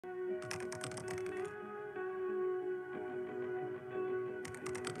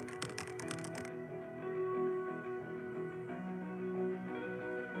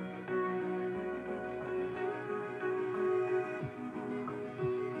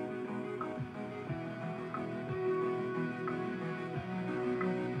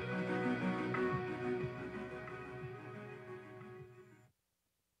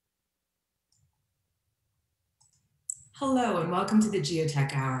Hello and welcome to the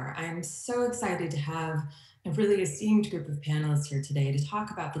GeoTech Hour. I'm so excited to have a really esteemed group of panelists here today to talk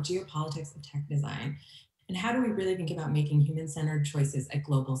about the geopolitics of tech design and how do we really think about making human-centered choices at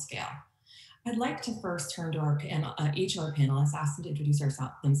global scale. I'd like to first turn to our panel, each of our panelists, ask them to introduce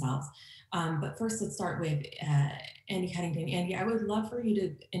themselves. But first, let's start with Andy Cunnington. Andy, I would love for you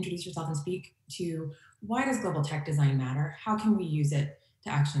to introduce yourself and speak to why does global tech design matter? How can we use it to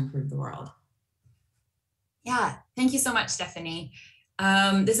actually improve the world? Yeah, thank you so much, Stephanie.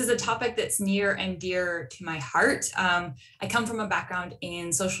 This is a topic that's near and dear to my heart. I come from a background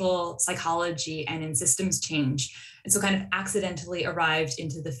in social psychology and in systems change, and so kind of accidentally arrived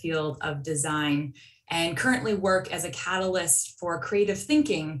into the field of design and currently work as a catalyst for creative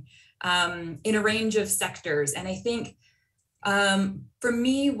thinking in a range of sectors. And I think for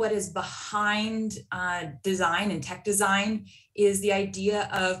me, what is behind design and tech design is the idea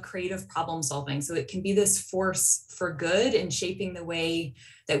of creative problem solving. So it can be this force for good in shaping the way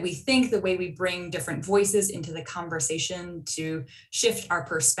that we think, the way we bring different voices into the conversation to shift our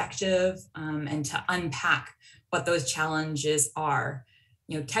perspective and to unpack what those challenges are.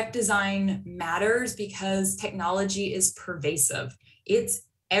 You know, tech design matters because technology is pervasive. It's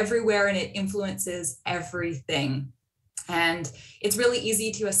everywhere and it influences everything. And it's really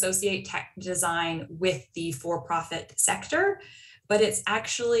easy to associate tech design with the for-profit sector, but it's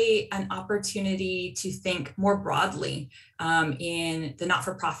actually an opportunity to think more broadly in the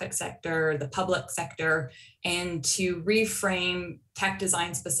not-for-profit sector, the public sector, and to reframe tech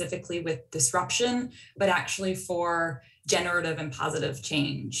design specifically with disruption, but actually for generative and positive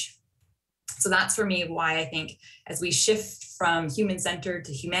change. So that's for me why I think as we shift from human-centered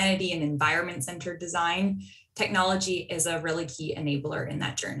to humanity and environment-centered design, technology is a really key enabler in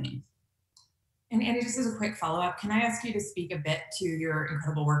that journey. And Andy, just as a quick follow-up, can I ask you to speak a bit to your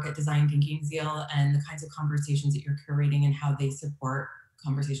incredible work at Design Thinking Zeal and the kinds of conversations that you're curating and how they support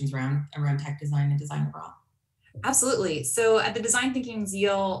conversations around tech design and design overall? Absolutely. So at the Design Thinking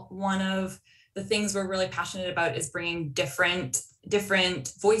Zeal, one of the things we're really passionate about is bringing different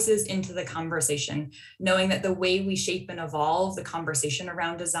voices into the conversation, knowing that the way we shape and evolve the conversation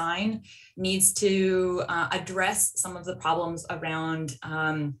around design needs to address some of the problems around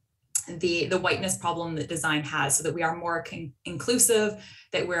the whiteness problem that design has, so that we are more inclusive,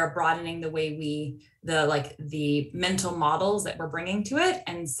 that we're broadening the way the mental models that we're bringing to it.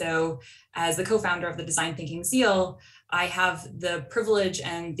 And so as the co-founder of the Design Thinking Zeal, I have the privilege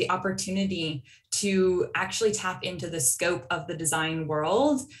and the opportunity to actually tap into the scope of the design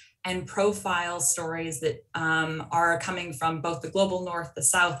world and profile stories that are coming from both the global north, the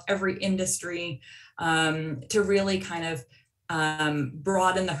south, every industry, to really kind of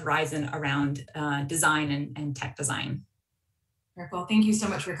broaden the horizon around design and tech design. Well, thank you so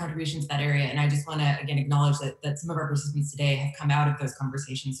much for your contribution to that area. And I just want to, again, acknowledge that some of our participants today have come out of those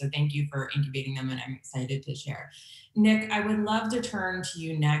conversations. So thank you for incubating them, and I'm excited to share. Nick, I would love to turn to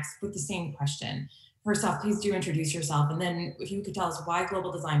you next with the same question. First off, please do introduce yourself. And then if you could tell us why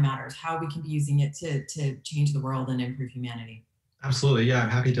global design matters, how we can be using it to change the world and improve humanity. Absolutely. Yeah, I'm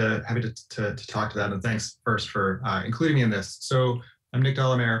happy to talk to that. And thanks first for including me in this. So I'm Nick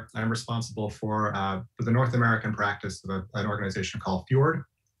Delamere. I'm responsible for the North American practice of an organization called Fjord.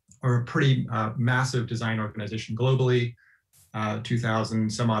 We're a pretty massive design organization globally, 2,000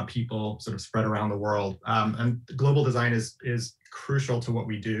 some odd people sort of spread around the world. And global design is crucial to what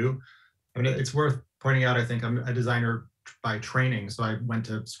we do. I mean, it's worth pointing out, I think I'm a designer by training. So I went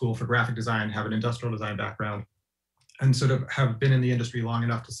to school for graphic design, have an industrial design background, and sort of have been in the industry long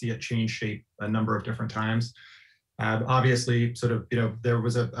enough to see it change shape a number of different times. Obviously, sort of, there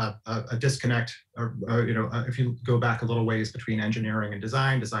was a disconnect, if you go back a little ways between engineering and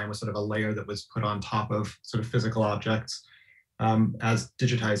design was sort of a layer that was put on top of sort of physical objects. As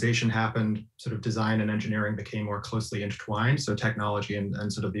digitization happened, sort of design and engineering became more closely intertwined. So technology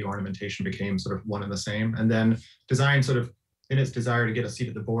and sort of the ornamentation became sort of one and the same. And then design sort of, in its desire to get a seat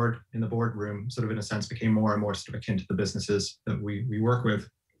at the board, in the boardroom, sort of in a sense became more and more sort of akin to the businesses that we work with.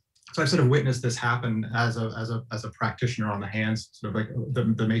 So I've sort of witnessed this happen as a practitioner on the hands, sort of like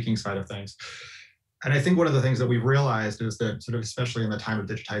the making side of things. And I think one of the things that we've realized is that sort of, especially in the time of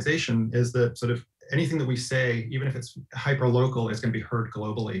digitization, is that sort of anything that we say, even if it's hyper local, is going to be heard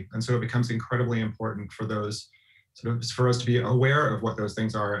globally. And so it becomes incredibly important for those sort of for us to be aware of what those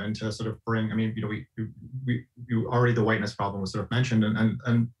things are and to sort of bring, I mean, we already the whiteness problem was sort of mentioned,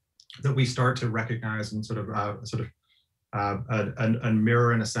 and that we start to recognize and and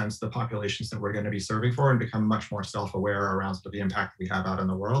mirror, in a sense, the populations that we're going to be serving for and become much more self-aware around sort of the impact we have out in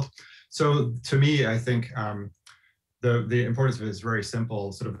the world. So to me, I think the importance of it is very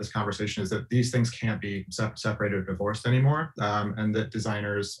simple. Sort of this conversation is that these things can't be separated or divorced anymore, and that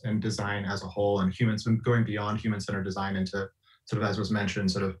designers and design as a whole and humans, going beyond human-centered design into sort of, as was mentioned,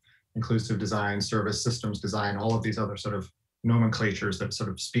 sort of inclusive design, service systems design, all of these other sort of nomenclatures that sort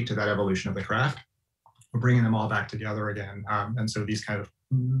of speak to that evolution of the craft. We're bringing them all back together again. And so these kind of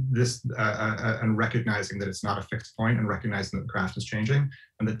and recognizing that it's not a fixed point and recognizing that the craft is changing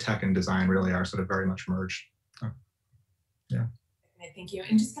and that tech and design really are sort of very much merged. Yeah. Okay, thank you.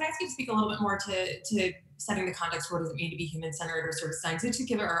 And just can I ask you to speak a little bit more to setting the context for what does it mean to be human-centered or service design, so to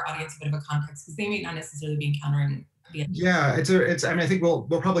give our audience a bit of a context, because they may not necessarily be encountering the. Yeah, it's. I mean, I think we'll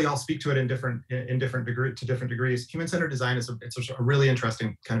probably all speak to it in different degrees. Human-centered design is a really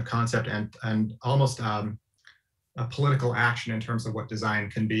interesting kind of concept and almost a political action in terms of what design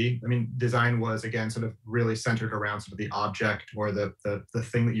can be. I mean, design was, again, sort of really centered around sort of the object or the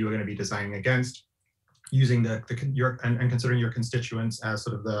thing that you were going to be designing against, using and considering your constituents as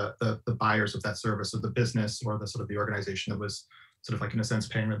sort of the buyers of that service, of the business or the sort of the organization that was sort of like, in a sense,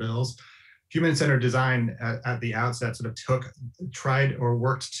 paying the bills. Human-centered design at the outset sort of tried or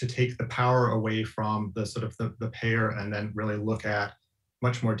worked to take the power away from the sort of the payer and then really look at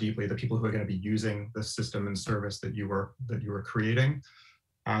much more deeply the people who are going to be using the system and service that you were creating.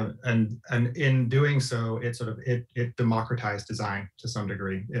 And in doing so, it democratized design to some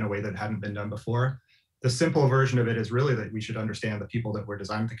degree in a way that hadn't been done before. The simple version of it is really that we should understand the people that we're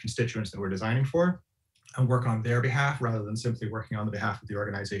designing, the constituents that we're designing for, and work on their behalf rather than simply working on the behalf of the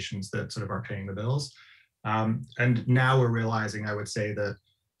organizations that sort of are paying the bills. And now we're realizing, I would say, that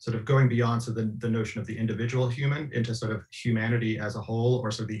sort of going beyond the notion of the individual human into sort of humanity as a whole,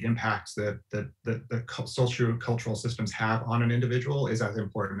 or sort of the impacts that the socio-cultural systems have on an individual is as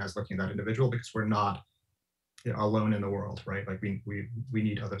important as looking at that individual, because we're not alone in the world, right? Like we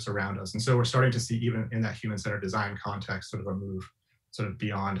need others around us. And so we're starting to see, even in that human-centered design context, sort of a move sort of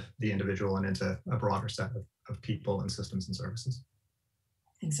beyond the individual and into a broader set of people and systems and services.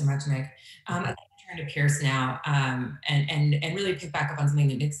 Thanks so much, Nick. I'd like to turn to Pierce now, and really pick back up on something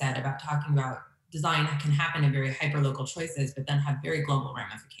that Nick said about talking about design that can happen in very hyper-local choices, but then have very global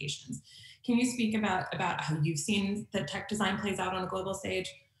ramifications. Can you speak about how you've seen that tech design plays out on a global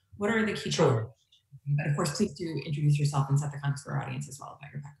stage? What are the key challenges? But of course, please do introduce yourself and set the context for our audience as well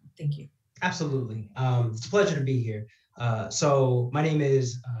about your background. Thank you. Absolutely. It's a pleasure to be here. So my name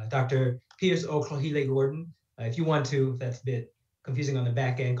is Dr. Pierce O'Clohile Gordon. If you want to, if that's a bit confusing on the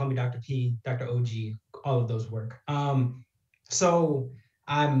back end, call me Dr. P, Dr. OG, all of those work. So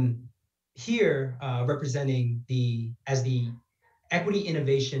I'm here representing as the Equity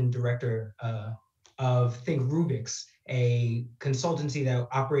Innovation Director of Think Rubix, a consultancy that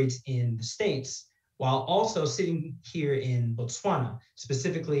operates in the States, while also sitting here in Botswana,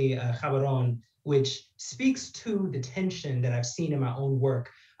 specifically Gaborone, which speaks to the tension that I've seen in my own work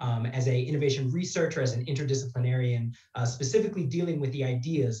as an innovation researcher, as an interdisciplinarian, specifically dealing with the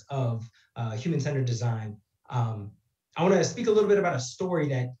ideas of human-centered design. I want to speak a little bit about a story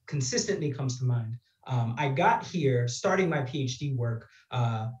that consistently comes to mind. I got here starting my PhD work,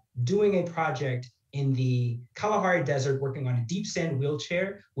 doing a project in the Kalahari Desert, working on a deep sand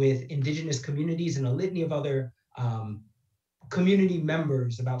wheelchair with indigenous communities and a litany of other community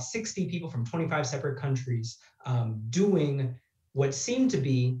members, about 60 people from 25 separate countries, doing what seemed to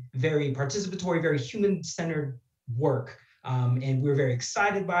be very participatory, very human-centered work. And we were very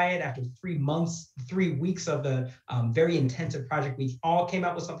excited by it. After 3 weeks of the very intensive project, we all came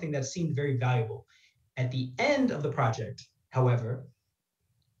out with something that seemed very valuable. At the end of the project, however,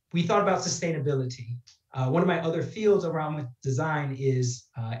 we thought about sustainability. One of my other fields around with design is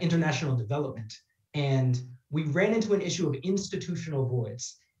international development. And we ran into an issue of institutional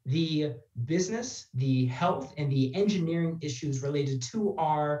voids. The business, the health, and the engineering issues related to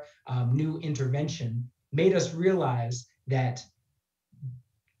our new intervention made us realize that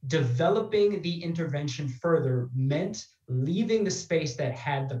developing the intervention further meant leaving the space that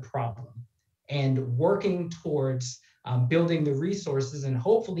had the problem and working towards building the resources and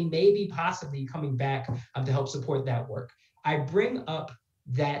hopefully, maybe, possibly coming back to help support that work. I bring up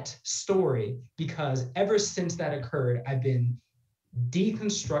that story because ever since that occurred, I've been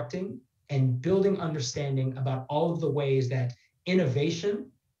deconstructing and building understanding about all of the ways that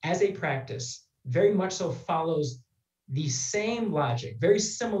innovation as a practice very much so follows the same logic, very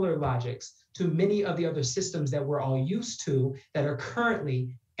similar logics to many of the other systems that we're all used to that are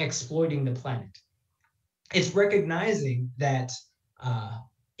currently exploiting the planet. It's recognizing that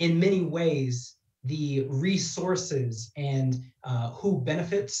in many ways, the resources and who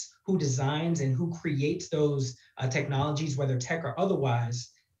benefits, who designs, and who creates those technologies, whether tech or otherwise,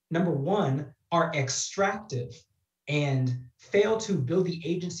 number one, are extractive and fail to build the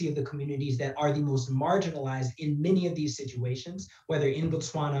agency of the communities that are the most marginalized in many of these situations, whether in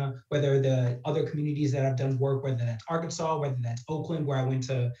Botswana, whether the other communities that I've done work, whether that's Arkansas, whether that's Oakland, where I went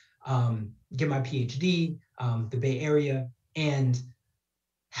to get my PhD, the Bay Area, and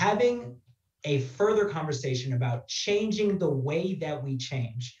having a further conversation about changing the way that we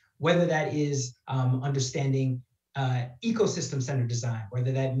change, whether that is understanding ecosystem-centered design,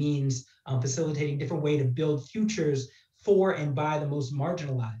 whether that means facilitating different way to build futures for and by the most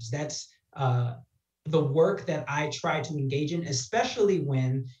marginalized. That's the work that I try to engage in, especially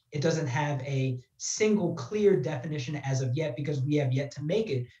when it doesn't have a single clear definition as of yet, because we have yet to make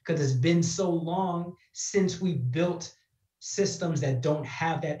it, because it's been so long since we built systems that don't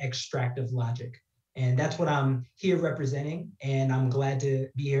have that extractive logic. And that's what I'm here representing. And I'm glad to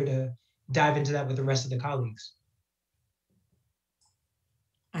be here to dive into that with the rest of the colleagues.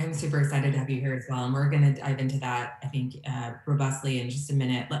 I'm super excited to have you here as well. And we're going to dive into that, I think, robustly in just a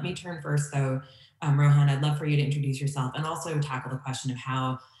minute. Let me turn first, though, Rohan, I'd love for you to introduce yourself and also tackle the question of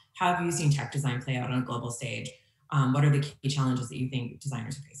how have you seen tech design play out on a global stage? What are the key challenges that you think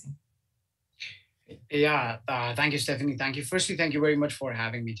designers are facing? Yeah, thank you, Stephanie. Thank you. Firstly, thank you very much for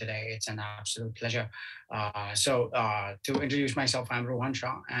having me today. It's an absolute pleasure. To introduce myself, I'm Rohan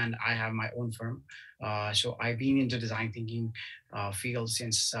Shah, and I have my own firm. So I've been into design thinking field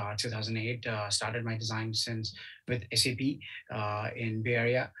since 2008. Started my design since with SAP in Bay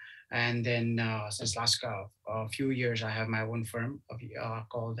Area. And then since last few years, I have my own firm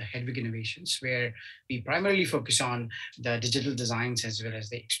called the Hedwig Innovations, where we primarily focus on the digital designs as well as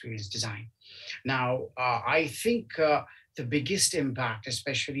the experience design. Now, I think the biggest impact,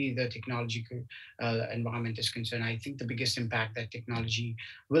 especially the technological environment is concerned, I think the biggest impact that technology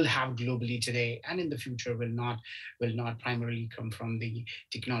will have globally today and in the future will not primarily come from the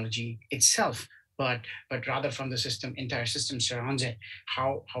technology itself, but rather from the system, entire system surrounds it,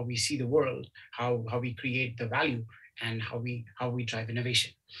 how we see the world, how we create the value, and how we drive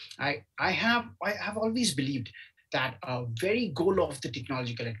innovation. I have always believed that a very goal of the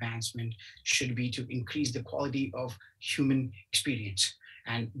technological advancement should be to increase the quality of human experience.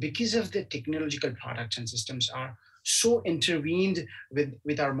 And because of the technological products and systems are so intervened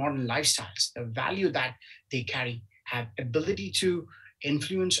with our modern lifestyles, the value that they carry have ability to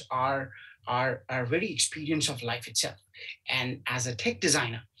influence our very experience of life itself. And as a tech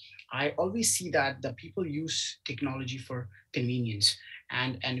designer, I always see that the people use technology for convenience,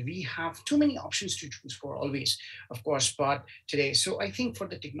 and we have too many options to choose for always, of course, but today. So I think for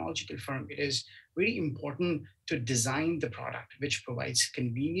the technological firm, it is very important to design the product which provides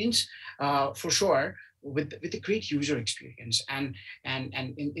convenience, for sure, with a great user experience. And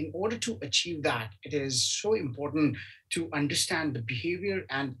in order to achieve that, it is so important to understand the behavior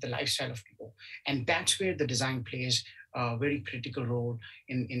and the lifestyle of people. And that's where the design plays a very critical role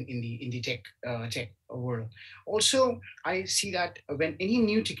in the tech world. Also, I see that when any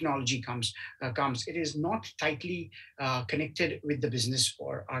new technology comes, it is not tightly connected with the business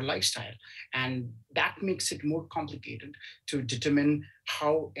or our lifestyle, and that makes it more complicated to determine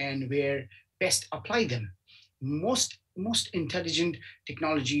how and where best apply them. Most intelligent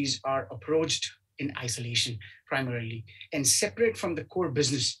technologies are approached in isolation primarily and separate from the core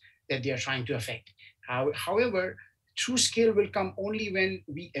business that they are trying to affect. However, true scale will come only when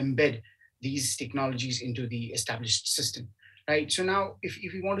we embed these technologies into the established system, right? So now, if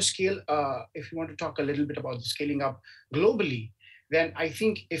we want to scale, if we want to talk a little bit about the scaling up globally, then I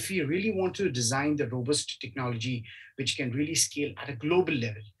think if we really want to design the robust technology which can really scale at a global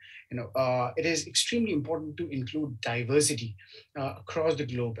level, it is extremely important to include diversity across the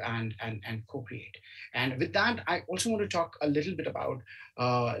globe and co-create. And with that, I also want to talk a little bit about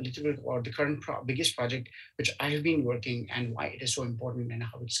the current biggest project which I have been working and why it is so important and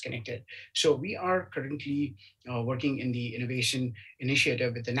how it's connected. So we are currently working in the innovation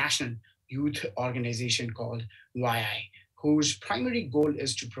initiative with the national youth organization called YI, whose primary goal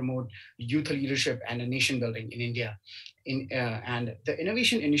is to promote youth leadership and nation building in India. And the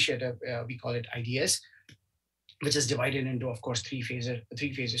innovation initiative, we call it IDS, which is divided into, of course, three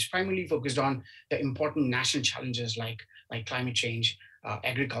phases, primarily focused on the important national challenges like climate change,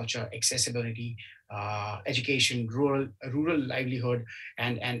 agriculture, accessibility, education, rural livelihood,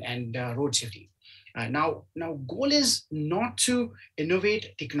 and road safety. Now, goal is not to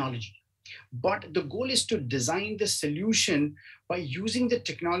innovate technology, but the goal is to design the solution by using the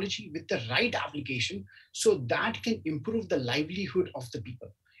technology with the right application, so that can improve the livelihood of the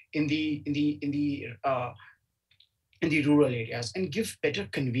people in the rural areas and give better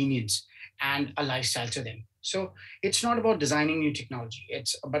convenience and a lifestyle to them. So it's not about designing new technology,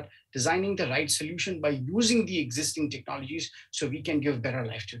 it's about designing the right solution by using the existing technologies, so we can give better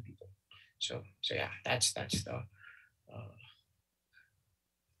life to people. So yeah, that's the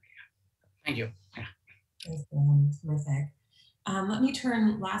thank you. Yeah. Thanks, Dan. Terrific. Let me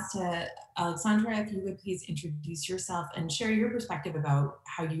turn last to Alexandra, if you would please introduce yourself and share your perspective about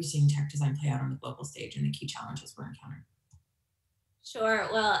how you're seeing tech design play out on the global stage and the key challenges we're encountering. Sure.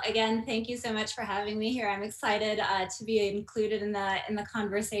 Well, again, thank you so much for having me here. I'm excited to be included in the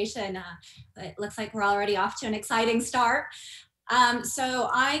conversation. It looks like we're already off to an exciting start. So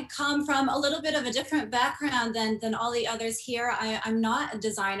I come from a little bit of a different background than all the others here. I'm not a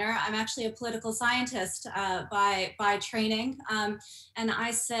designer. I'm actually a political scientist by training. And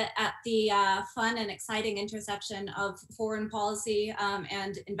I sit at the fun and exciting intersection of foreign policy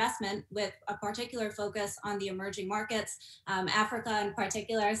and investment, with a particular focus on the emerging markets, Africa in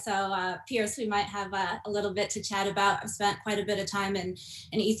particular. So Pierce, we might have a little bit to chat about. I've spent quite a bit of time in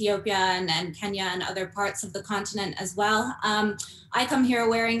Ethiopia and Kenya and other parts of the continent as well. I come here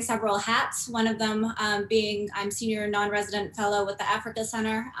wearing several hats, one of them being I'm senior non-resident fellow with the Africa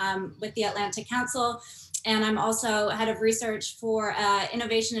Center with the Atlantic Council. And I'm also head of research for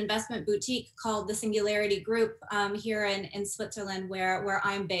innovation investment boutique called the Singularity Group here in Switzerland, where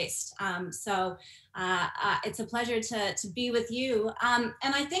I'm based. So it's a pleasure to be with you. And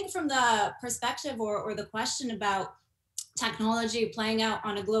I think from the perspective or the question about technology playing out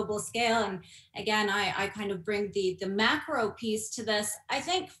on a global scale, and again, I kind of bring the macro piece to this. I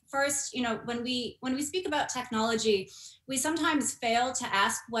think first, when we speak about technology, we sometimes fail to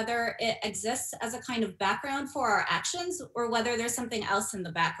ask whether it exists as a kind of background for our actions or whether there's something else in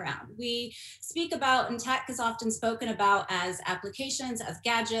the background. We speak about, and tech is often spoken about as applications, as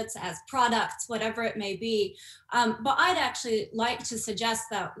gadgets, as products, whatever it may be. But I'd actually like to suggest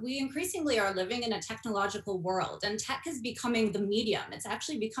that we increasingly are living in a technological world, and tech is becoming the medium. It's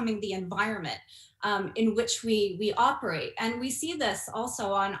actually becoming the environment in which we operate. And we see this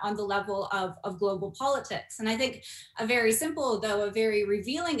also on the level of global politics. And I think a very simple, though a very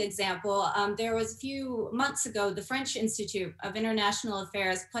revealing example, there was a few months ago, the French Institute of International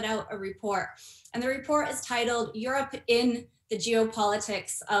Affairs put out a report. And the report is titled Europe in the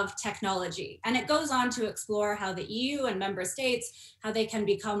Geopolitics of Technology. And it goes on to explore how the EU and member states, how they can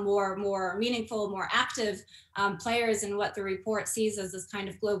become more meaningful, more active players in what the report sees as this kind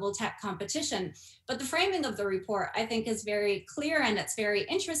of global tech competition. But the framing of the report, I think, is very clear and it's very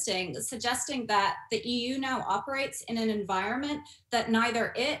interesting, suggesting that the EU now operates in an environment that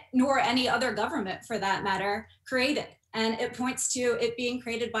neither it nor any other government, for that matter, created. And it points to it being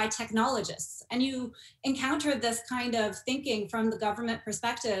created by technologists. And you encounter this kind of thinking from the government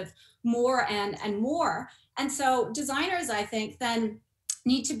perspective more and more. And so designers, I think, then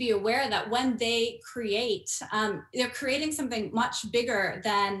need to be aware that when they create, they're creating something much bigger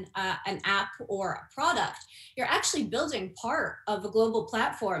than an app or a product. You're actually building part of a global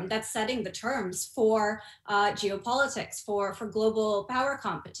platform that's setting the terms for geopolitics, for global power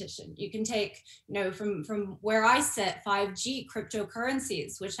competition. You can take, from where I sit, 5G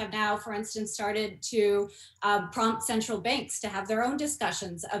cryptocurrencies, which have now, for instance, started to prompt central banks to have their own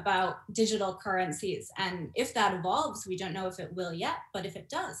discussions about digital currencies. And if that evolves, we don't know if it will yet, but if it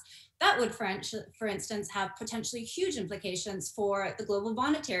does, that would, for instance, have potentially huge implications for the global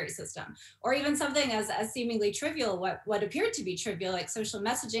monetary system, or even something as seemingly trivial, what appeared to be trivial, like social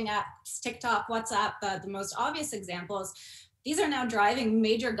messaging apps, TikTok, WhatsApp, the most obvious examples. These are now driving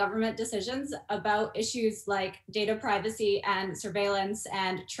major government decisions about issues like data privacy and surveillance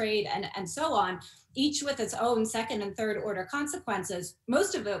and trade and so on, each with its own second and third order consequences,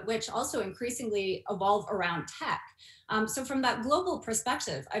 most of it which also increasingly evolve around tech. So from that global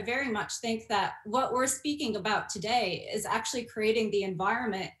perspective, I very much think that what we're speaking about today is actually creating the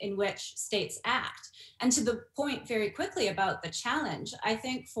environment in which states act. And to the point very quickly about the challenge, I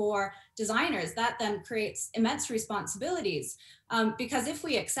think for designers, that then creates immense responsibilities. Because if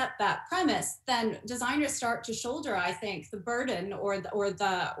we accept that premise, then designers start to shoulder, I think, the burden or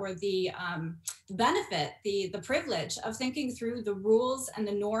the benefit, the privilege of thinking through the rules and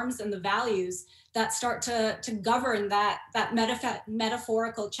the norms and the values that start to govern that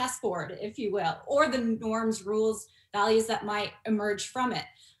metaphorical chessboard, if you will, or the norms, rules, values that might emerge from it.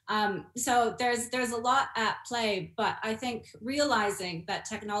 So there's a lot at play, but I think realizing that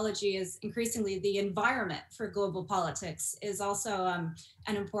technology is increasingly the environment for global politics is also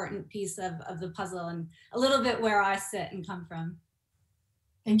an important piece of the puzzle, and a little bit where I sit and come from.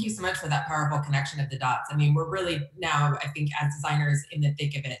 Thank you so much for that powerful connection of the dots. I mean, we're really now, I think, as designers in the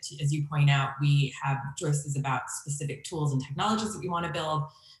thick of it. As you point out, we have choices about specific tools and technologies that we want to build,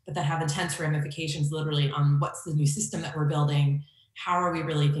 but that have intense ramifications literally on what's the new system that we're building. How are we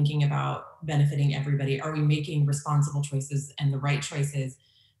really thinking about benefiting everybody? Are we making responsible choices and the right choices?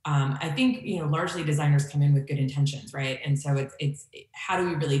 I think, largely designers come in with good intentions, right? And so it's how do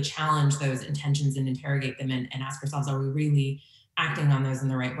we really challenge those intentions and interrogate them and ask ourselves, are we really acting on those in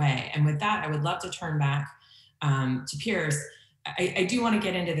the right way? And with that, I would love to turn back to Pierce. I do want to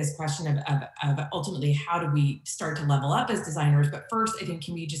get into this question of ultimately how do we start to level up as designers? But first, I think,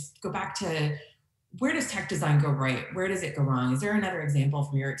 can we just go back to where does tech design go right? Where does it go wrong? Is there another example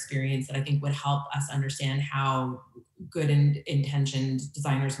from your experience that I think would help us understand how good and intentioned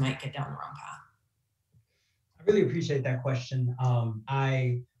designers might get down the wrong path? I really appreciate that question.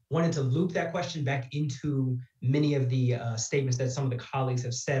 I wanted to loop that question back into many of the statements that some of the colleagues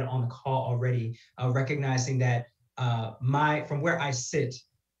have said on the call already, recognizing that from where I sit,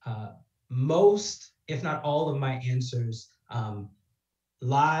 most, if not all of my answers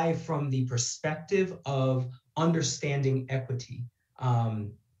lie from the perspective of understanding equity,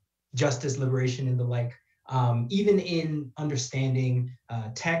 justice, liberation, and the like, even in understanding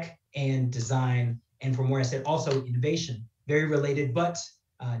tech and design, and from where I said also innovation, very related, but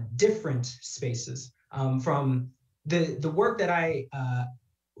different spaces. From the work that I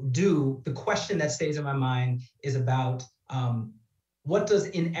do, the question that stays in my mind is about what does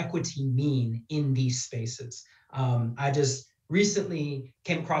inequity mean in these spaces? I just recently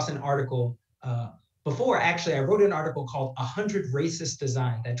came across an article. Before, actually, I wrote an article called 100 Racist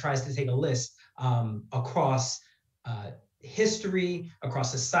Design that tries to take a list across history,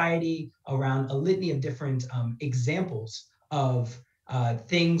 across society, around a litany of different examples of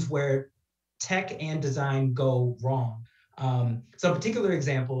things where tech and design go wrong. Some particular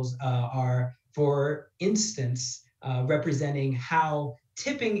examples are, for instance, representing how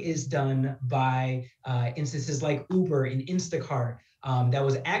tipping is done by instances like Uber and Instacart. That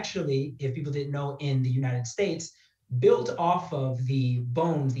was actually, if people didn't know, in the United States, built off of the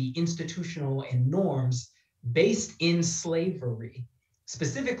bones, the institutional and norms based in slavery.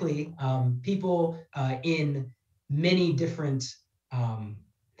 Specifically, people in many different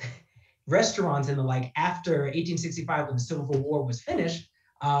restaurants and the like, after 1865, when the Civil War was finished,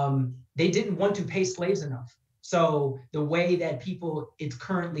 they didn't want to pay slaves enough. So the way that it's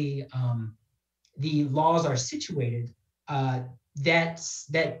currently, the laws are situated,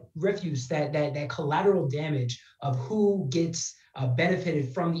 that refuse, that collateral damage of who gets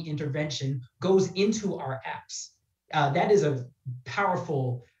benefited from the intervention goes into our apps. That is a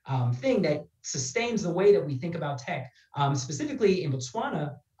powerful thing that sustains the way that we think about tech. Specifically in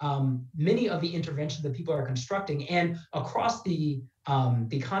Botswana, many of the interventions that people are constructing, and across the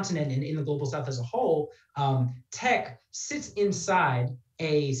continent and in the global south as a whole, tech sits inside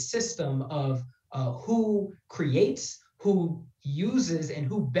a system of who creates, who uses, and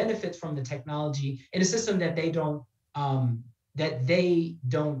who benefits from the technology in a system that they don't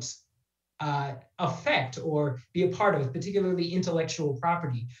affect or be a part of, particularly intellectual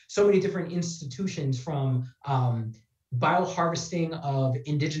property. So many different institutions, from bioharvesting of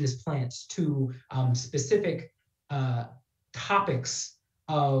indigenous plants to specific topics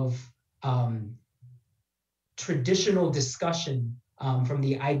of traditional discussion, from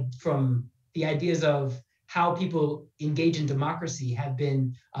the ideas of how people engage in democracy, have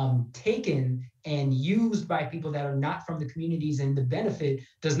been taken and used by people that are not from the communities, and the benefit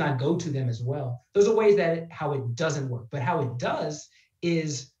does not go to them as well. Those are ways that how it doesn't work. But how it does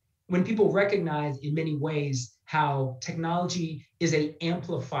is when people recognize in many ways how technology is an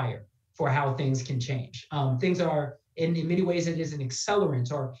amplifier for how things can change. Things are, in many ways, it is an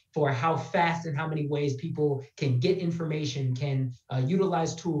accelerant, or for how fast and how many ways people can get information, can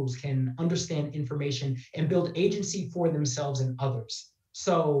utilize tools, can understand information, and build agency for themselves and others.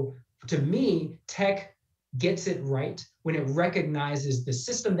 So to me, tech gets it right when it recognizes the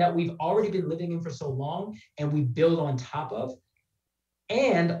system that we've already been living in for so long and we build on top of,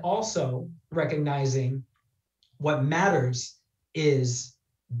 and also recognizing what matters is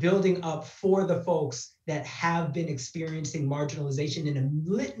building up for the folks that have been experiencing marginalization in a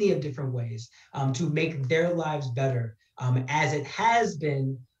litany of different ways, to make their lives better. As it has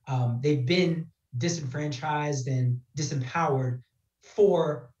been, they've been disenfranchised and disempowered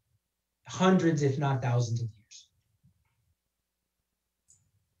for hundreds, if not thousands of years.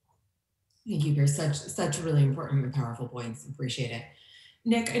 Thank you for such really important and powerful points. Appreciate it.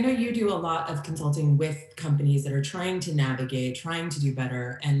 Nick, I know you do a lot of consulting with companies that are trying to navigate, trying to do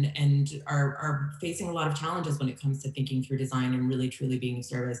better, and are facing a lot of challenges when it comes to thinking through design and really truly being of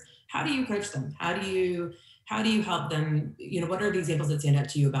service. How do you coach them? How do you help them? You know, what are the examples that stand out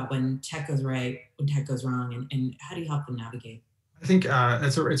to you about when tech goes right, when tech goes wrong, and how do you help them navigate? I think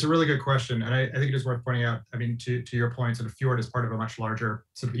it's a really good question, and I think it is worth pointing out. I mean, to your point, sort of Fjord is part of a much larger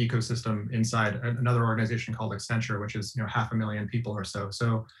sort of ecosystem inside another organization called Accenture, which is 500,000 people or so,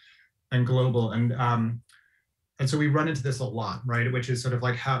 and global, and so we run into this a lot, right? Which is sort of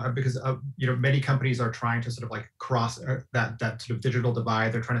like how, because many companies are trying to sort of like cross that sort of digital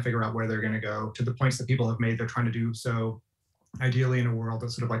divide. They're trying to figure out where they're going to go. To the points that people have made, they're trying to do so ideally in a world that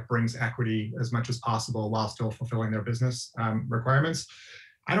sort of like brings equity as much as possible while still fulfilling their business requirements.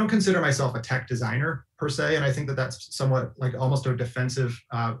 I don't consider myself a tech designer per se, and I think that that's somewhat like almost a defensive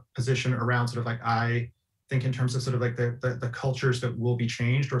position around sort of like I think in terms of sort of like the cultures that will be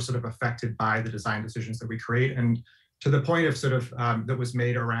changed or sort of affected by the design decisions that we create. And to the point of sort of that was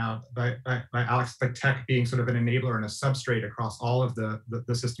made around by Alex, like tech being sort of an enabler and a substrate across all of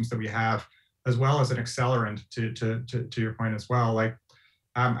the systems that we have, as well as an accelerant to your point as well. Like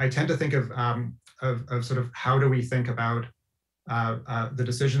I tend to think of sort of how do we think about the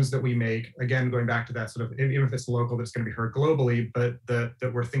decisions that we make, again, going back to that sort of, even if it's local, that's going to be heard globally, but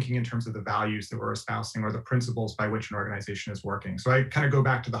that we're thinking in terms of the values that we're espousing or the principles by which an organization is working. So I kind of go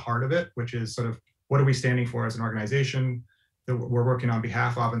back to the heart of it, which is sort of what are we standing for as an organization that we're working on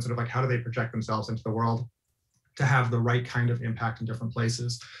behalf of, and sort of like how do they project themselves into the world to have the right kind of impact in different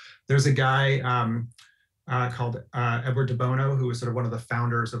places. There's a guy called Edward de Bono, who was sort of one of the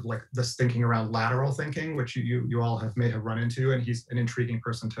founders of like this thinking around lateral thinking, which you all may have run into, and he's an intriguing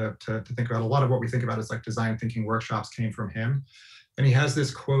person to think about. A lot of what we think about as like design thinking workshops came from him, and he has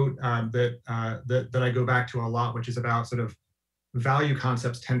this quote that I go back to a lot, which is about sort of value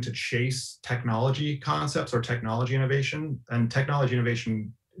concepts tend to chase technology concepts or technology innovation, and technology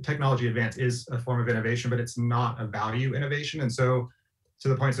advance is a form of innovation, but it's not a value innovation. And so to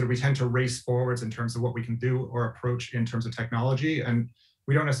the point that we tend to race forwards in terms of what we can do or approach in terms of technology, and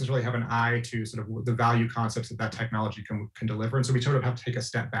we don't necessarily have an eye to sort of the value concepts that technology can deliver. And so we sort of have to take a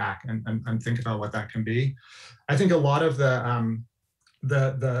step back and think about what that can be. I think a lot of the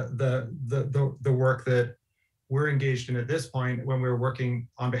work that we're engaged in at this point, when we're working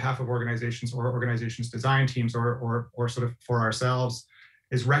on behalf of organizations or organizations' design teams or sort of for ourselves,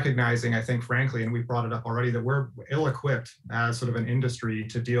 is recognizing, I think, frankly, and we've brought it up already, that we're ill-equipped as sort of an industry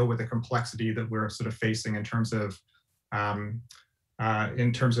to deal with the complexity that we're sort of facing in terms of the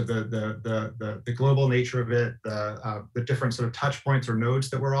global nature of it, the different sort of touch points or nodes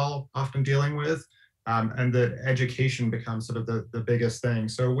that we're all often dealing with, and that education becomes sort of the biggest thing.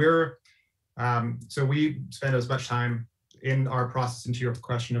 So we spend as much time in our process, into your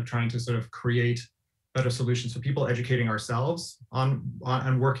question of trying to sort of create better solutions for people, educating ourselves on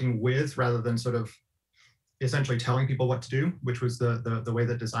and working with, rather than sort of essentially telling people what to do, which was the way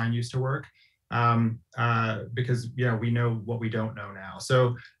that design used to work. Because we know what we don't know now.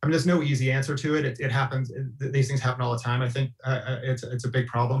 So I mean, there's no easy answer to it. It happens. These things happen all the time. I think it's a big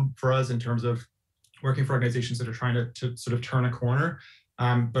problem for us in terms of working for organizations that are trying to sort of turn a corner.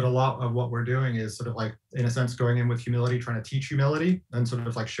 But a lot of what we're doing is sort of like, in a sense, going in with humility, trying to teach humility and sort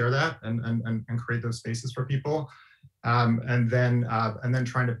of like share that and create those spaces for people. And then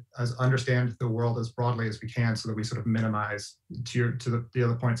trying to understand the world as broadly as we can, so that we sort of minimize, to the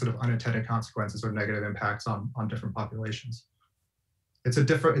other point, sort of unintended consequences or negative impacts on different populations. It's a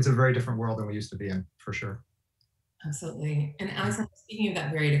very different world than we used to be in, for sure. Absolutely. And Alexander, speaking of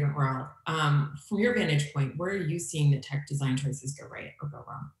that very different world, from your vantage point, where are you seeing the tech design choices go right or go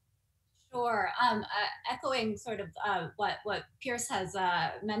wrong? Sure. Echoing sort of what Pierce has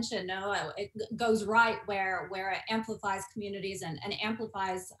mentioned, it goes right where it amplifies communities and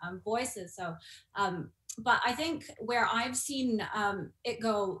amplifies voices. So, but I think where I've seen it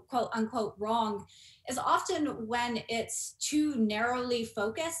go quote unquote wrong is often when it's too narrowly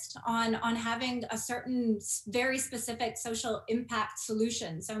focused on having a certain very specific social impact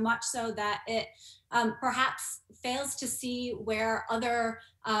solution, so much so that it perhaps fails to see where other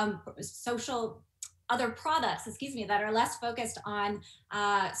social other products, that are less focused on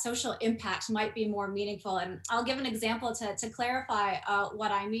social impact might be more meaningful. And I'll give an example to clarify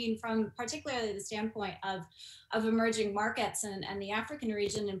what I mean from particularly the standpoint of emerging markets and the African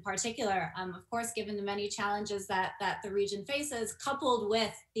region in particular. Of course, given the many challenges that the region faces, coupled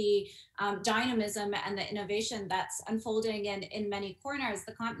with the dynamism and the innovation that's unfolding in many corners,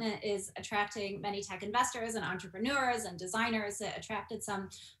 the continent is attracting many tech investors and entrepreneurs and designers. It attracted some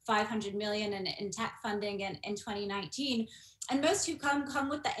 500 million in tech funding in 2019. And most who come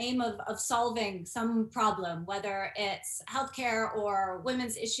with the aim of solving some problem, whether it's healthcare or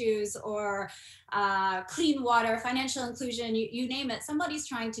women's issues or clean water, financial inclusion, you name it, somebody's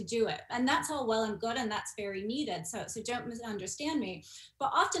trying to do it. And that's all well and good, and that's very needed. So don't misunderstand me. But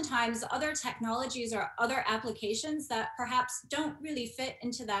oftentimes other technologies or other applications that perhaps don't really fit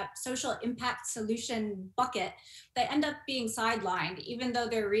into that social impact solution bucket, they end up being sidelined, even though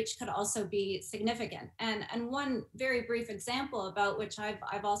their reach could also be significant. And one very brief example about which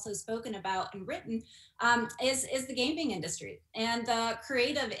I've also spoken about and written is the gaming industry and the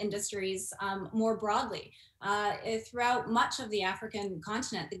creative industries more broadly. Throughout much of the African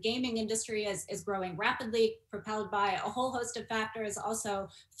continent, the gaming industry is growing rapidly, propelled by a whole host of factors, also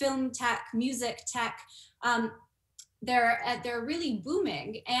film tech, music tech. They're really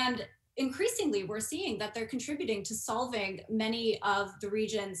booming, and increasingly we're seeing that they're contributing to solving many of the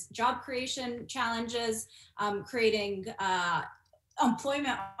region's job creation challenges, creating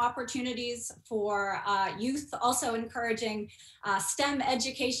employment opportunities for youth, also encouraging STEM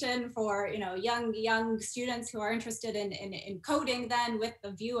education for young students who are interested in coding then with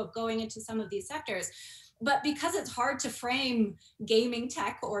the view of going into some of these sectors. But because it's hard to frame gaming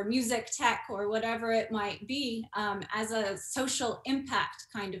tech or music tech or whatever it might be as a social impact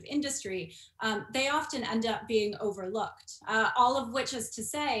kind of industry, they often end up being overlooked. All of which is to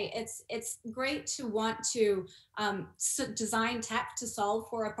say, it's great to want to design tech to solve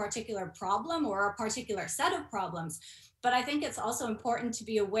for a particular problem or a particular set of problems. But I think it's also important to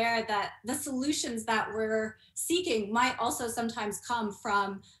be aware that the solutions that we're seeking might also sometimes come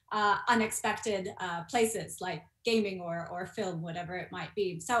from unexpected places like gaming or film, whatever it might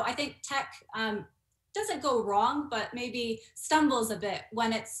be. So I think tech doesn't go wrong, but maybe stumbles a bit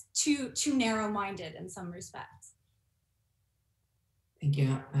when it's too narrow-minded in some respects. Thank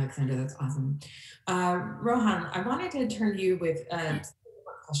you, Alexandra. That's awesome. Rohan, I wanted to turn to you with a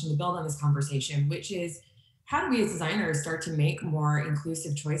question to build on this conversation, which is, how do we as designers start to make more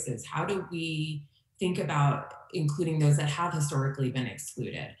inclusive choices? How do we think about including those that have historically been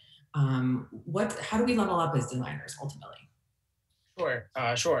excluded? How do we level up as designers ultimately?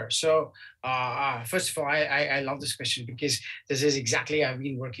 Sure. So first of all, I love this question because this is exactly I've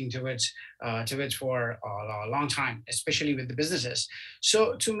been working towards for a long time, especially with the businesses.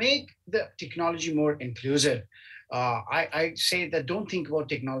 So to make the technology more inclusive, I say that don't think about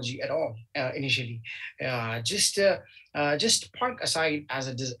technology at all initially. Just park aside as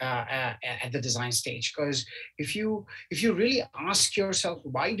at the design stage, because if you really ask yourself,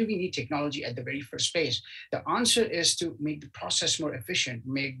 why do we need technology at the very first place, the answer is to make the process more efficient,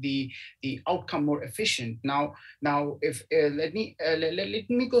 make the outcome more efficient. Now if let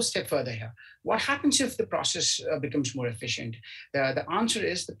me go a step further here. What happens if the process becomes more efficient? The answer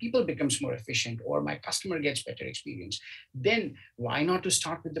is the people becomes more efficient, or my customer gets better experience. Then why not to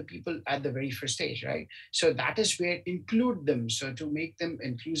start with the people at the very first stage, right? So that is where include them. So to make them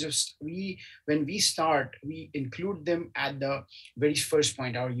inclusive, when we start, we include them at the very first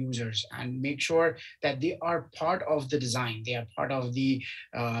point, our users, and make sure that they are part of the design, they are part of the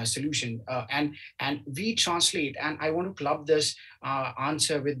solution, and we translate. And I want to club this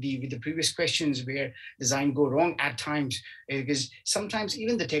answer with the previous questions where design go wrong at times, because sometimes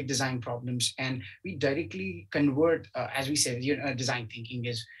even the tech design problems, and we directly convert, as we said, design thinking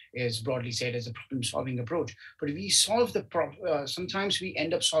is broadly said as a problem solving approach. But we solve the sometimes we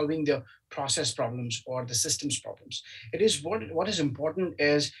end up solving the process problems or the systems problems. It is what is important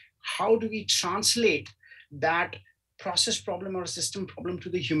is how do we translate that process problem or system problem to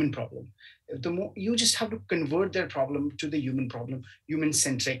the human problem. You just have to convert their problem to the human problem, human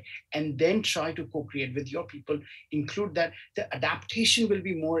centric, and then try to co-create with your people, include that. The adaptation will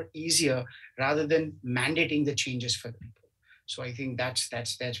be more easier rather than mandating the changes for the people. So I think that's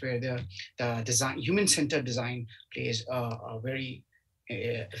where the design, human-centered design plays a very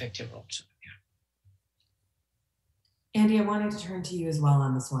effective role. So, yeah. Andy, I wanted to turn to you as well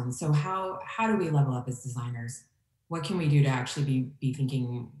on this one. So how do we level up as designers? What can we do to actually be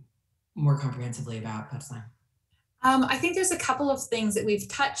thinking more comprehensively about design? I think there's a couple of things that we've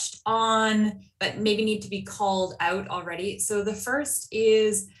touched on, but maybe need to be called out already. So the first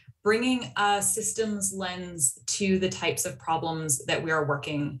is bringing a systems lens to the types of problems that we are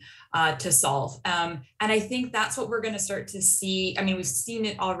working to solve. And I think that's what we're going to start to see. I mean, we've seen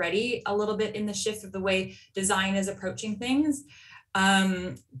it already a little bit in the shift of the way design is approaching things.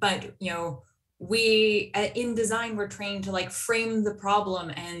 But, you know, we in design, we're trained to like frame the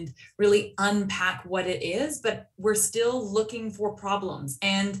problem and really unpack what it is, but we're still looking for problems.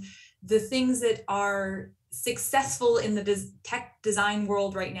 And the things that are successful in the tech design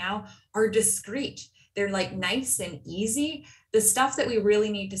world right now are discrete. They're like nice and easy. The stuff that we really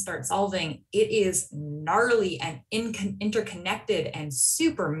need to start solving, it is gnarly and interconnected and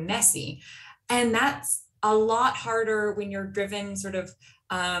super messy. And that's a lot harder when you're driven sort of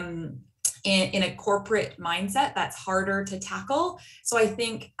in a corporate mindset. That's harder to tackle. So I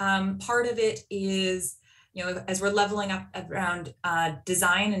think part of it is, you know, as we're leveling up around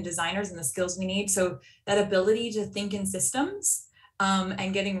design and designers and the skills we need. So that ability to think in systems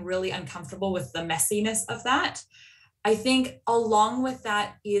and getting really uncomfortable with the messiness of that. I think along with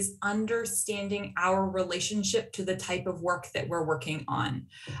that is understanding our relationship to the type of work that we're working on.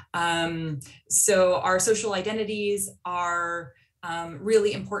 So our social identities are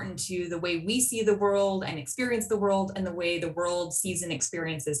really important to the way we see the world and experience the world and the way the world sees and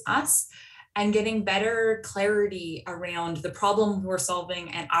experiences us. And getting better clarity around the problem we're solving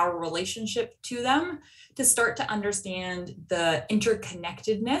and our relationship to them to start to understand the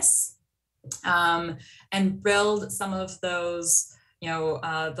interconnectedness and build some of those, you know,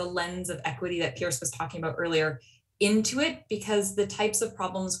 the lens of equity that Pierce was talking about earlier into it, because the types of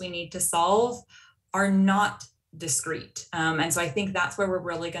problems we need to solve are not discrete. And so I think that's where we're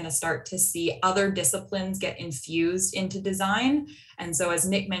really going to start to see other disciplines get infused into design. And so as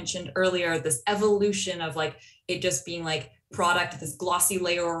Nick mentioned earlier, this evolution of like it just being like product, this glossy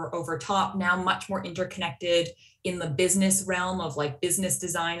layer over top, now much more interconnected in the business realm of like business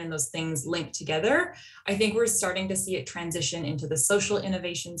design and those things linked together. I think we're starting to see it transition into the social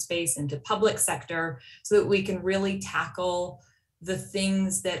innovation space, into public sector, so that we can really tackle the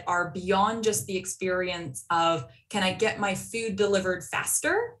things that are beyond just the experience of, can I get my food delivered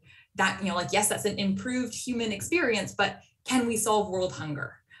faster? That, you know, like, yes, that's an improved human experience, but can we solve world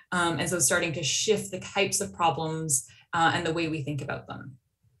hunger? And so starting to shift the types of problems and the way we think about them.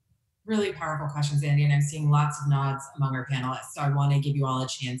 Really powerful questions, Andy, and I'm seeing lots of nods among our panelists. So I want to give you all a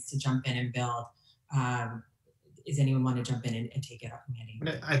chance to jump in and build. Does anyone want to jump in and take it up,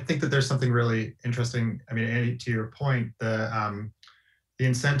 Andy? I think that there's something really interesting. I mean, Andy, to your point, the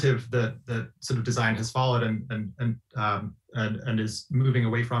incentive that sort of design has followed and is moving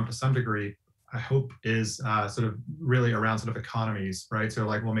away from to some degree, I hope, is sort of really around sort of economies, right? So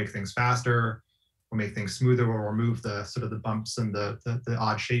like we'll make things faster, we'll make things smoother, we'll remove the sort of the bumps and the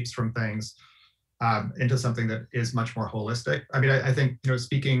odd shapes from things into something that is much more holistic. I mean, I think, you know,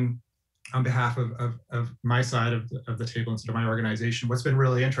 speaking on behalf of my side of the table and sort of my organization, what's been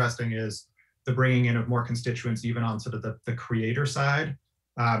really interesting is the bringing in of more constituents, even on sort of the creator side,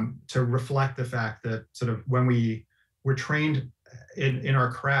 to reflect the fact that sort of when we're trained in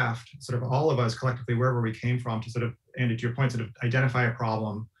our craft, sort of all of us collectively, wherever we came from, to sort of, Andy, to your point, sort of identify a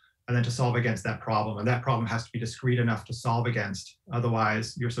problem and then to solve against that problem. And that problem has to be discrete enough to solve against.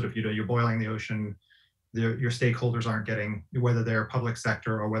 Otherwise, you're sort of, you know, you're boiling the ocean. Your stakeholders aren't getting, whether they're public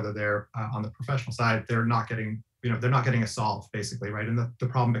sector or whether they're on the professional side, they're not getting, you know, they're not getting a solve, basically, right? And the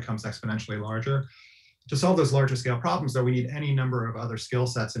problem becomes exponentially larger. To solve those larger scale problems, though, we need any number of other skill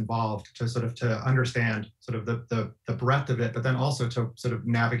sets involved to sort of to understand sort of the breadth of it, but then also to sort of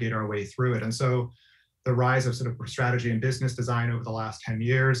navigate our way through it. And so the rise of sort of strategy and business design over the last 10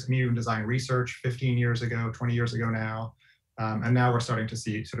 years, and even design research 15 years ago, 20 years ago now, and now we're starting to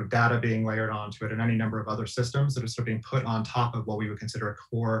see sort of data being layered onto it and any number of other systems that are sort of being put on top of what we would consider a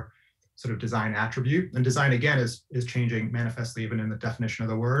core sort of design attribute. And design, again, is changing manifestly even in the definition of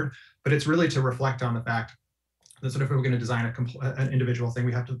the word, but it's really to reflect on the fact that sort of if we're going to design an individual thing,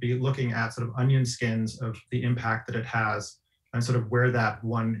 we have to be looking at sort of onion skins of the impact that it has and sort of where that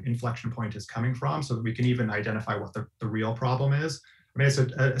one inflection point is coming from so that we can even identify what the real problem is. I mean, it's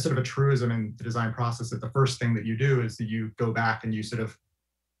a sort of a truism in the design process that the first thing that you do is that you go back and you sort of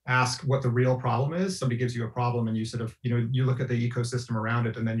ask what the real problem is. Somebody gives you a problem and you sort of, you know, you look at the ecosystem around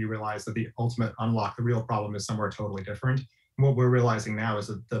it and then you realize that the ultimate unlock, the real problem is somewhere totally different. And what we're realizing now is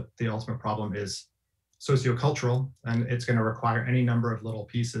that the ultimate problem is sociocultural, and it's going to require any number of little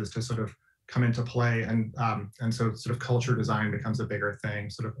pieces to sort of come into play. And so sort of culture design becomes a bigger thing,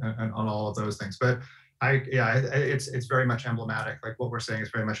 sort of and on all of those things. But it's very much emblematic. Like what we're saying is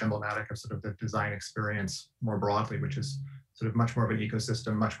very much emblematic of sort of the design experience more broadly, which is sort of much more of an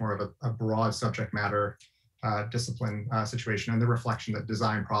ecosystem, much more of a broad subject matter discipline situation, and the reflection that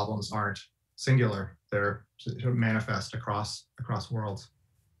design problems aren't singular; they're sort of manifest across worlds.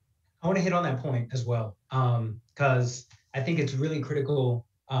 I want to hit on that point as well, because I think it's really critical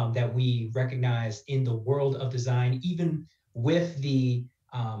that we recognize in the world of design, even with the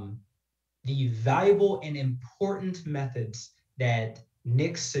valuable and important methods that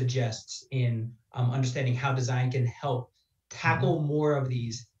Nick suggests in understanding how design can help tackle more of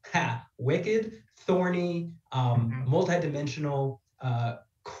these wicked, thorny, multidimensional,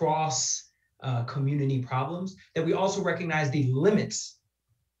 cross community problems, that we also recognize the limits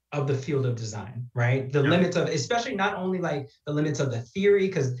of the field of design, right? The limits of, especially not only like the limits of the theory,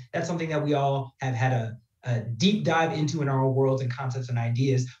 because that's something that we all have had a deep dive into in our worlds and concepts and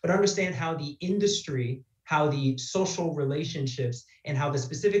ideas, but understand how the industry, how the social relationships, and how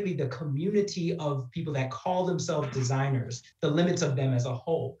specifically the community of people that call themselves designers, the limits of them as a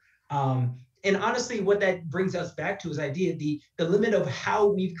whole. And honestly, what that brings us back to is the limit of how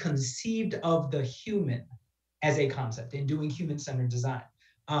we've conceived of the human as a concept in doing human-centered design.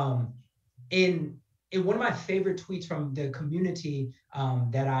 In one of my favorite tweets from the community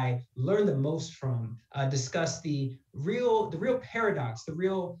that I learned the most from discussed the real paradox, the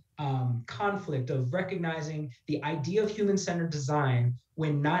real conflict of recognizing the idea of human-centered design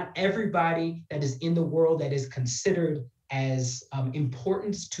when not everybody that is in the world that is considered as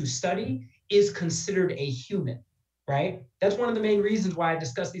important to study is considered a human. Right? That's one of the main reasons why I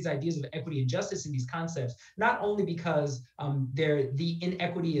discuss these ideas of equity and justice in these concepts, not only because the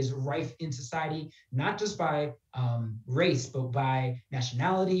inequity is rife in society, not just by race, but by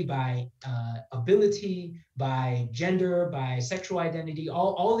nationality, by ability, by gender, by sexual identity,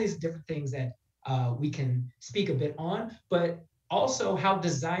 all these different things that we can speak a bit on, but also how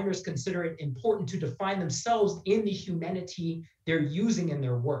designers consider it important to define themselves in the humanity they're using in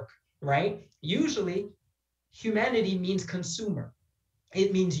their work, right? Usually, humanity means consumer.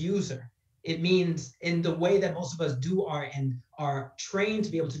 It means user. It means in the way that most of us do and are trained to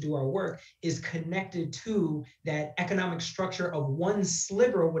be able to do our work is connected to that economic structure of one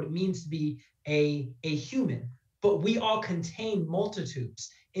sliver of what it means to be a human. But we all contain multitudes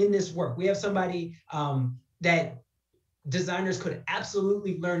in this work. We have somebody that designers could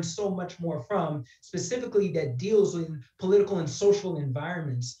absolutely learn so much more from, specifically that deals with political and social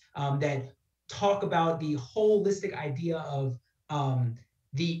environments that talk about the holistic idea of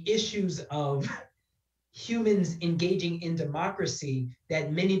the issues of humans engaging in democracy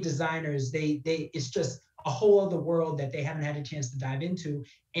that many designers, it's just a whole other world that they haven't had a chance to dive into.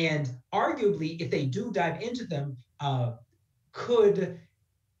 And arguably, if they do dive into them, could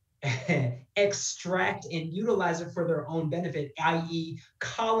extract and utilize it for their own benefit, i.e.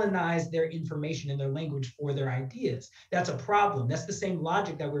 colonize their information and their language for their ideas. That's a problem. That's the same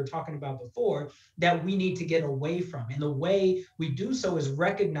logic that we were talking about before that we need to get away from. And the way we do so is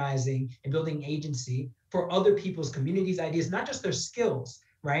recognizing and building agency for other people's communities' ideas, not just their skills,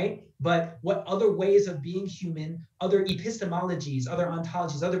 right? But what other ways of being human, other epistemologies, other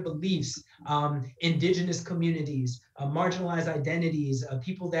ontologies, other beliefs, indigenous communities, marginalized identities,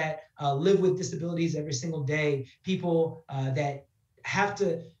 people that live with disabilities every single day, people that have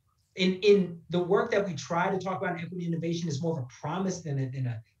to, in the work that we try to talk about in equity innovation is more of a promise than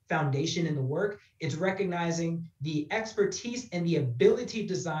a foundation in the work. It's recognizing the expertise and the ability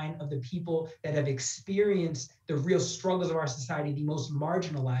design of the people that have experienced the real struggles of our society, the most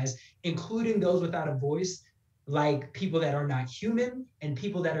marginalized, including those without a voice, like people that are not human and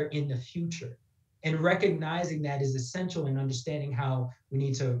people that are in the future. And recognizing that is essential in understanding how we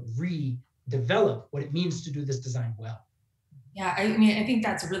need to redevelop what it means to do this design well. Yeah, I mean, I think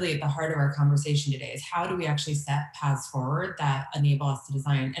that's really at the heart of our conversation today is how do we actually set paths forward that enable us to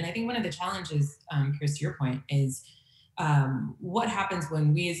design? And I think one of the challenges, Chris, to your point, is what happens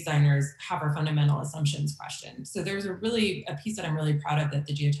when we as designers have our fundamental assumptions questioned. So there's a piece that I'm really proud of that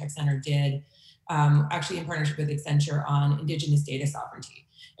the GeoTech Center did, actually in partnership with Accenture on Indigenous data sovereignty.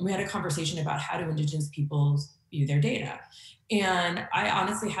 And we had a conversation about how do Indigenous peoples view their data. And I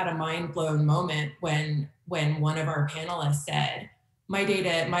honestly had a mind blown moment when one of our panelists said, my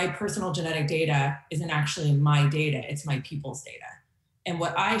data, my personal genetic data isn't actually my data, it's my people's data. And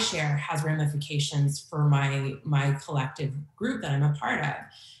what I share has ramifications for my collective group that I'm a part of.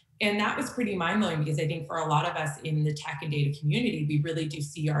 And that was pretty mind-blowing because I think for a lot of us in the tech and data community, we really do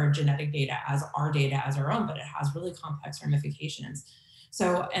see our genetic data as our own, but it has really complex ramifications.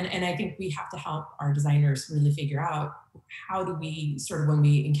 So, and I think we have to help our designers really figure out how do we sort of, when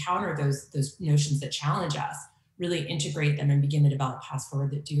we encounter those notions that challenge us, really integrate them and begin to develop paths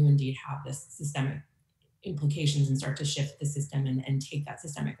forward that do indeed have this systemic implications and start to shift the system and take that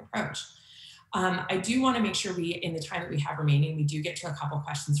systemic approach. I do want to make sure in the time that we have remaining, we do get to a couple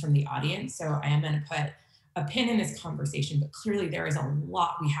questions from the audience. So I am going to put a pin in this conversation, but clearly there is a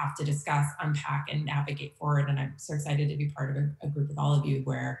lot we have to discuss, unpack, and navigate forward. And I'm so excited to be part of a group with all of you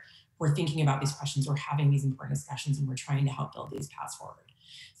where we're thinking about these questions, we're having these important discussions, and we're trying to help build these paths forward.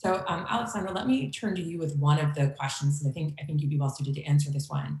 So Alexandra, let me turn to you with one of the questions, and I think you'd be well suited to answer this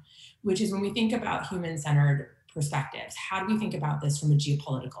one, which is when we think about human-centered perspectives, how do we think about this from a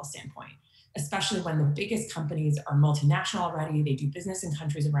geopolitical standpoint? Especially when the biggest companies are multinational already, they do business in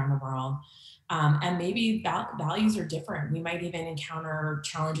countries around the world, and maybe values are different. We might even encounter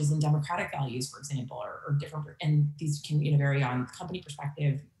challenges in democratic values, for example, or different, and these can vary on company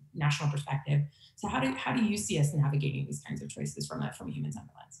perspective, national perspective. So how do you see us navigating these kinds of choices from a human-centered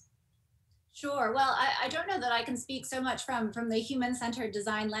lens? Sure. Well, I don't know that I can speak so much from the human-centered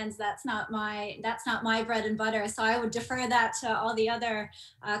design lens. That's not my bread and butter. So I would defer that to all the other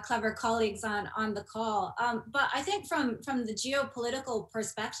clever colleagues on the call. But I think from the geopolitical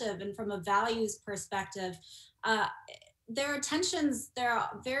perspective and from a values perspective, there are tensions. There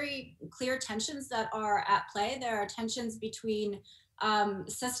are very clear tensions that are at play. There are tensions between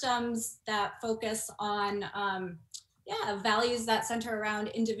systems that focus on values that center around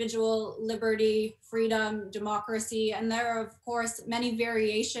individual liberty, freedom, democracy. And there are, of course, many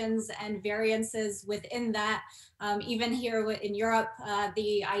variations and variances within that. Even here in Europe,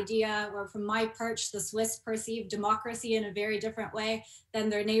 the idea, or from my perch, the Swiss perceive democracy in a very different way than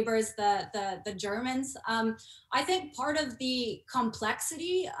their neighbors, the Germans. I think part of the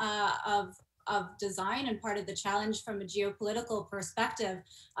complexity of design and part of the challenge from a geopolitical perspective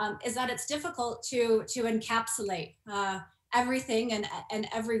is that it's difficult to encapsulate everything and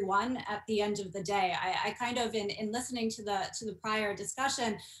everyone at the end of the day. I kind of, in listening to the prior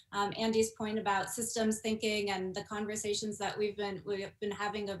discussion, Andy's point about systems thinking and the conversations that we've been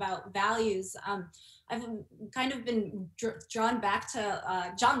having about values, I've kind of been drawn back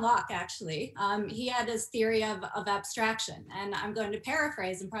to John Locke, actually. He had his theory of abstraction, and I'm going to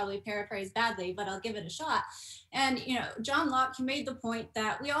paraphrase and probably paraphrase badly, but I'll give it a shot. And, John Locke, he made the point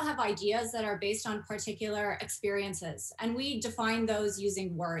that we all have ideas that are based on particular experiences, and we define those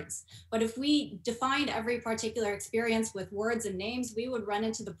using words. But if we defined every particular experience with words and names, we would run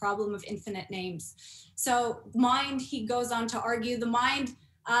into the problem of infinite names. So mind, he goes on to argue, the mind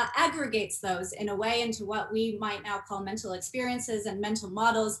aggregates those in a way into what we might now call mental experiences and mental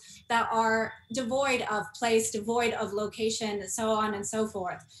models that are devoid of place, devoid of location, so on and so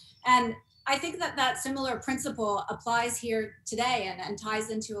forth. And I think that similar principle applies here today and ties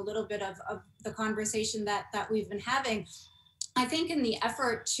into a little bit of the conversation that we've been having. I think in the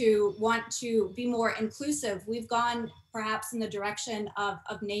effort to want to be more inclusive, we've gone perhaps in the direction of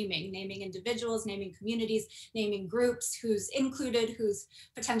naming individuals, naming communities, naming groups, who's included, who's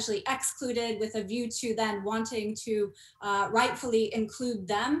potentially excluded, with a view to then wanting to rightfully include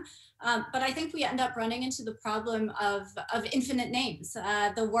them. But I think we end up running into the problem of infinite names.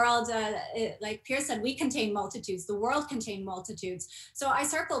 The world, like Pierre said, we contain multitudes, the world contains multitudes. So I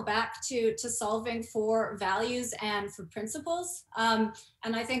circle back to solving for values and for principles.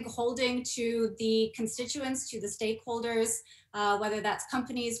 And I think holding to the constituents, to the stakeholders, whether that's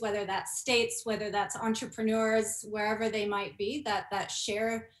companies, whether that's states, whether that's entrepreneurs, wherever they might be, that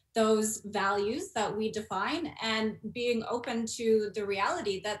share those values that we define, and being open to the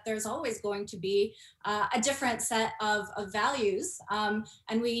reality that there's always going to be a different set of values.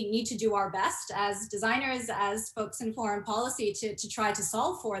 And we need to do our best as designers, as folks in foreign policy, to try to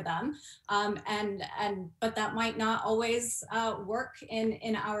solve for them. But that might not always work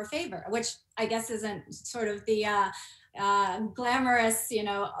in our favor, which I guess isn't sort of the glamorous,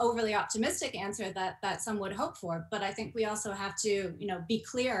 overly optimistic answer that some would hope for. But I think we also have to, be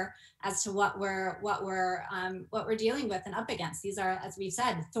clear as to what we're dealing with and up against. These are, as we've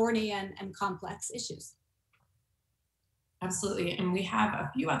said, thorny and complex issues. Absolutely. And we have a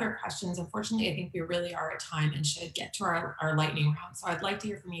few other questions. Unfortunately, I think we really are at time and should get to our lightning round. So I'd like to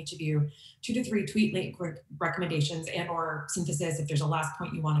hear from each of you 2 to 3 tweet link recommendations and or synthesis. If there's a last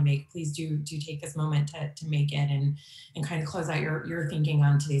point you want to make, please do take this moment to make it and kind of close out your thinking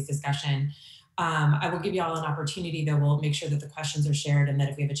on today's discussion. I will give you all an opportunity, though. We'll make sure that the questions are shared, and that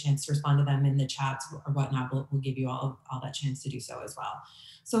if we have a chance to respond to them in the chats or whatnot, we'll give you all that chance to do so as well.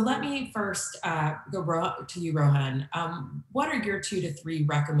 So let me first go to you, Rohan. What are your 2 to 3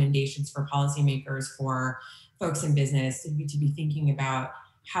 recommendations for policymakers, for folks in business to be thinking about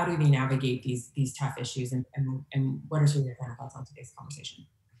how do they navigate these tough issues, and what are some of your final thoughts on today's conversation?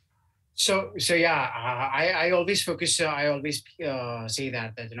 So yeah, I always focus. I always say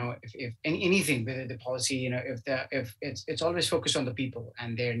that you know if anything with the policy, you know, if it's always focused on the people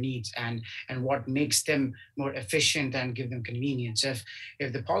and their needs and what makes them more efficient and give them convenience. If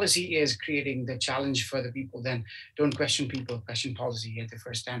the policy is creating the challenge for the people, then don't question people, question policy at the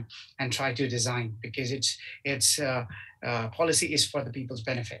first time, and try to design, because it's policy is for the people's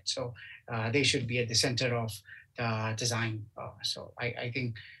benefit. So they should be at the center of the design. So I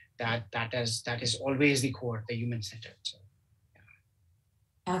think that is always the core, the human centered. So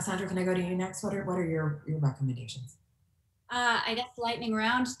Alexandra, can I go to you next? What are your recommendations? I guess lightning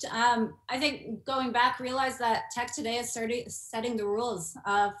round. I think going back, realize that tech today is setting the rules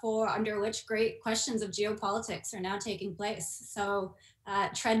for under which great questions of geopolitics are now taking place. So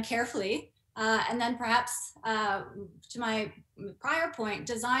tread carefully. And then perhaps to my prior point,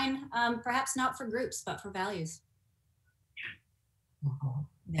 design perhaps not for groups, but for values.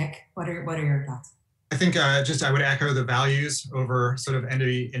 Nick, what are your thoughts? I think I would echo the values over sort of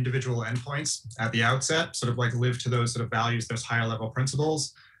any individual endpoints at the outset, sort of like live to those sort of values, those higher level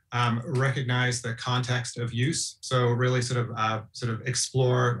principles, recognize the context of use. So really sort of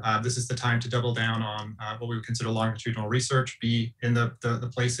explore, this is the time to double down on what we would consider longitudinal research, be in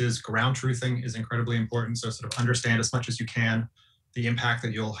the places. Ground truthing is incredibly important. So sort of understand as much as you can the impact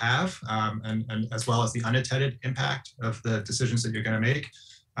that you'll have, and as well as the unattended impact of the decisions that you're going to make.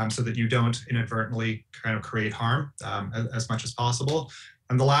 So that you don't inadvertently kind of create harm as much as possible.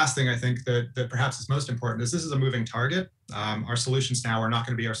 And the last thing I think that perhaps is most important is this is a moving target. Our solutions now are not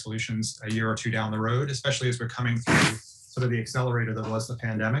going to be our solutions a year or two down the road, especially as we're coming through sort of the accelerator that was the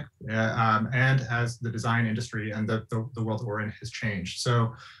pandemic, and as the design industry and the world that we're in has changed.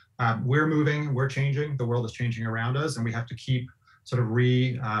 So we're moving, we're changing, the world is changing around us, and we have to keep sort of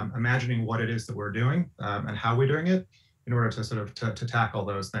imagining what it is that we're doing and how we're doing it, in order to sort of to tackle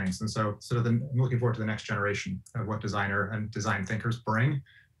those things. And so I'm looking forward to the next generation of what designer and design thinkers bring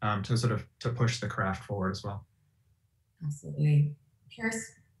to push the craft forward as well. Absolutely.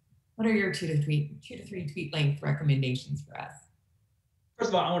 Pierce, what are your two to three tweet length recommendations for us? First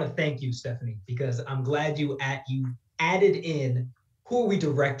of all, I want to thank you, Stephanie, because I'm glad you added in who are we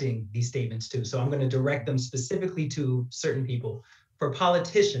directing these statements to. So I'm going to direct them specifically to certain people. For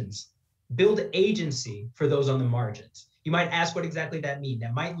politicians, build agency for those on the margins. You might ask what exactly that means.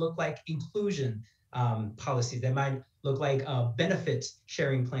 That might look like inclusion policies. That might look like benefits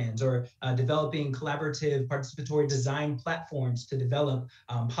sharing plans, or developing collaborative participatory design platforms to develop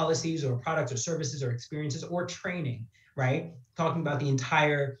policies or products or services or experiences or training, right? Talking about the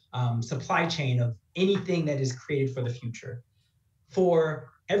entire supply chain of anything that is created for the future.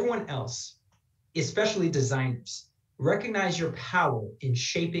 For everyone else, especially designers, recognize your power in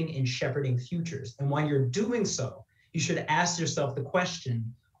shaping and shepherding futures. And while you're doing so, you should ask yourself the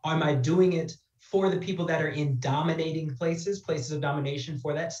question, am I doing it for the people that are in dominating places of domination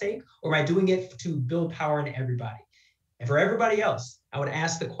for that sake? Or am I doing it to build power in everybody? And for everybody else, I would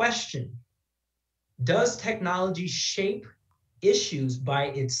ask the question, does technology shape issues by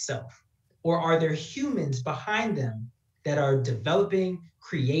itself? Or are there humans behind them that are developing,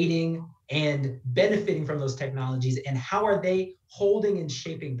 creating, and benefiting from those technologies, and how are they holding and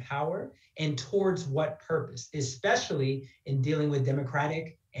shaping power, and towards what purpose, especially in dealing with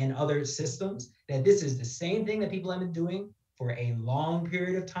democratic and other systems, that this is the same thing that people have been doing for a long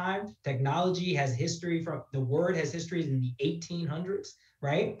period of time. Technology has history the word has history in the 1800s,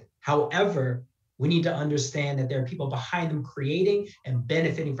 right? However, we need to understand that there are people behind them creating and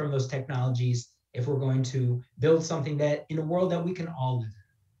benefiting from those technologies if we're going to build something that in a world that we can all live in.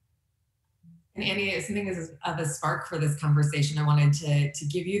 And Annie, something is of a spark for this conversation. I wanted to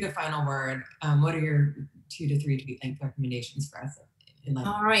give you the final word. What are your 2 to 3 tweet length recommendations for us?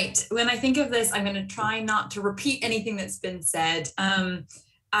 All right. When I think of this, I'm going to try not to repeat anything that's been said.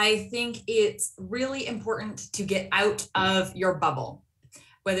 I think it's really important to get out of your bubble,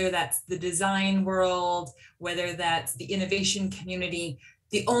 whether that's the design world, whether that's the innovation community.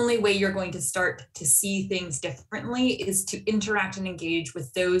 The only way you're going to start to see things differently is to interact and engage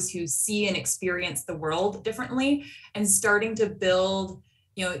with those who see and experience the world differently, and starting to build,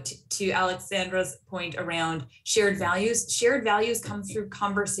 to Alexandra's point around shared values. Shared values come through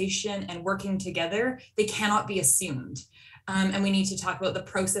conversation and working together. They cannot be assumed. And we need to talk about the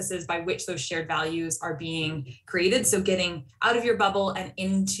processes by which those shared values are being created. So getting out of your bubble and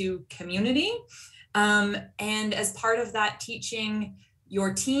into community. And as part of that, teaching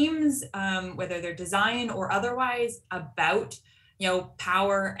your teams, whether they're design or otherwise, about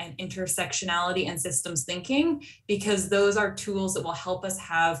power and intersectionality and systems thinking, because those are tools that will help us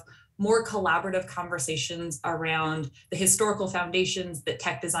have more collaborative conversations around the historical foundations that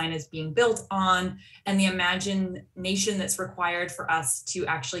tech design is being built on, and the imagination that's required for us to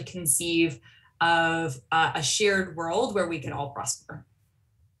actually conceive of a shared world where we can all prosper.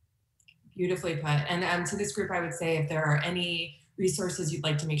 Beautifully put. And to this group, I would say if there are any resources you'd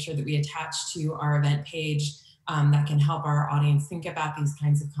like to make sure that we attach to our event page that can help our audience think about these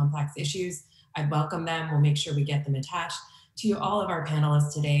kinds of complex issues, I'd welcome them. We'll make sure we get them attached. To all of our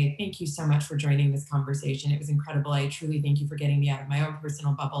panelists today, thank you so much for joining this conversation. It was incredible. I truly thank you for getting me out of my own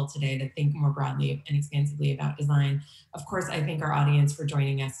personal bubble today to think more broadly and expansively about design. Of course, I thank our audience for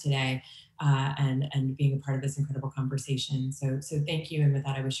joining us today and being a part of this incredible conversation. So thank you. And with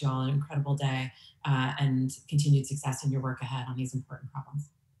that, I wish you all an incredible day and continued success in your work ahead on these important problems.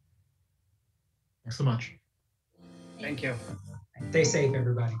 Thanks so much. Thank you. Stay safe,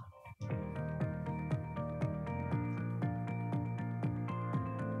 everybody.